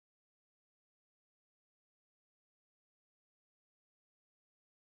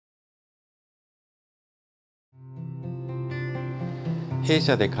弊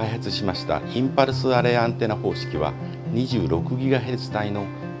社で開発しましたインパルスアレイアンテナ方式は 26GHz 帯の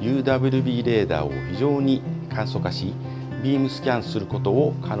UWB レーダーを非常に簡素化し、ビームスキャンすること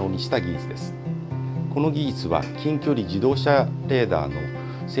を可能にした技術です。この技術は近距離自動車レーダー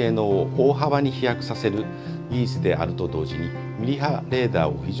の性能を大幅に飛躍させる技術であると同時に、ミリ波レー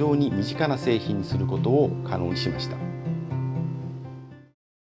ダーを非常に身近な製品にすることを可能にしました。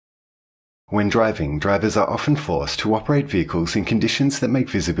When driving, drivers are often forced to operate vehicles in conditions that make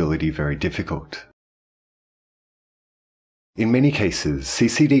visibility very difficult. In many cases,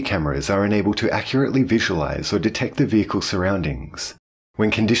 CCD cameras are unable to accurately visualize or detect the vehicle's surroundings, when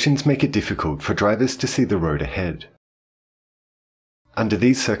conditions make it difficult for drivers to see the road ahead. Under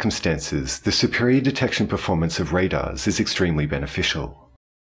these circumstances, the superior detection performance of radars is extremely beneficial.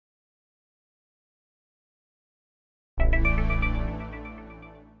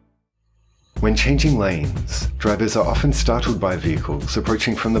 When changing lanes, drivers are often startled by vehicles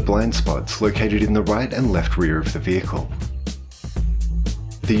approaching from the blind spots located in the right and left rear of the vehicle.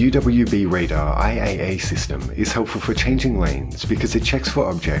 The UWB Radar IAA system is helpful for changing lanes because it checks for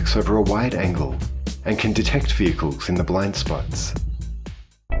objects over a wide angle and can detect vehicles in the blind spots.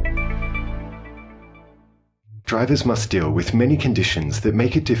 Drivers must deal with many conditions that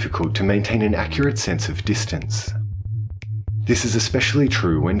make it difficult to maintain an accurate sense of distance. This is especially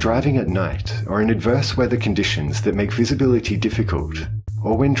true when driving at night or in adverse weather conditions that make visibility difficult,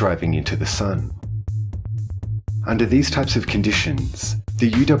 or when driving into the sun. Under these types of conditions,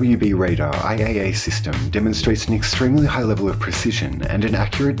 the UWB Radar IAA system demonstrates an extremely high level of precision and an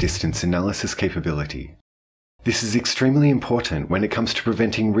accurate distance analysis capability. This is extremely important when it comes to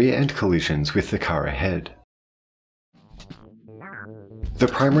preventing rear-end collisions with the car ahead. The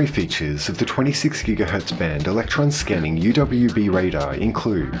primary features of the 26 GHz band electron scanning UWB radar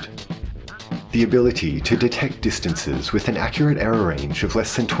include the ability to detect distances with an accurate error range of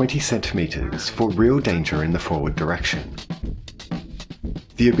less than 20 centimeters for real danger in the forward direction,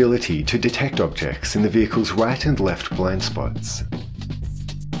 the ability to detect objects in the vehicle's right and left blind spots,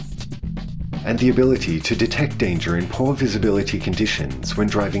 and the ability to detect danger in poor visibility conditions when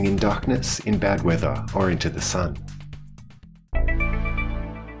driving in darkness, in bad weather, or into the sun.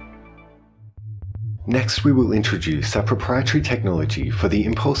 Next, we will introduce our proprietary technology for the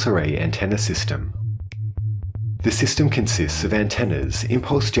impulse array antenna system. The system consists of antennas,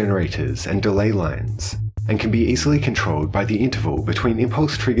 impulse generators, and delay lines, and can be easily controlled by the interval between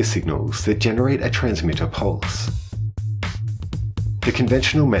impulse trigger signals that generate a transmitter pulse. The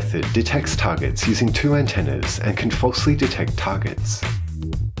conventional method detects targets using two antennas and can falsely detect targets.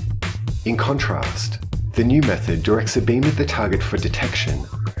 In contrast, the new method directs a beam at the target for detection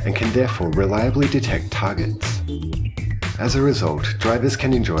and can therefore reliably detect targets. As a result, drivers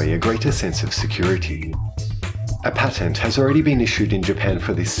can enjoy a greater sense of security. A patent has already been issued in Japan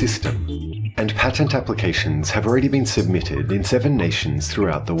for this system, and patent applications have already been submitted in 7 nations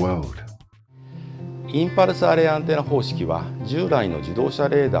throughout the world. インパルスアレイアンテナ方式は従来の自動車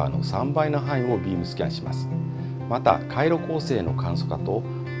レーダーの3倍の範囲をビームスキャンします。また回路構成の簡素化と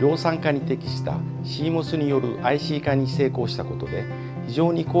量産化に適した CMOS による IC 化に成功したことで、非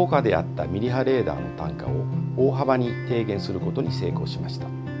常に高価であったミリ波レーダーの単価を大幅に低減することに成功しました。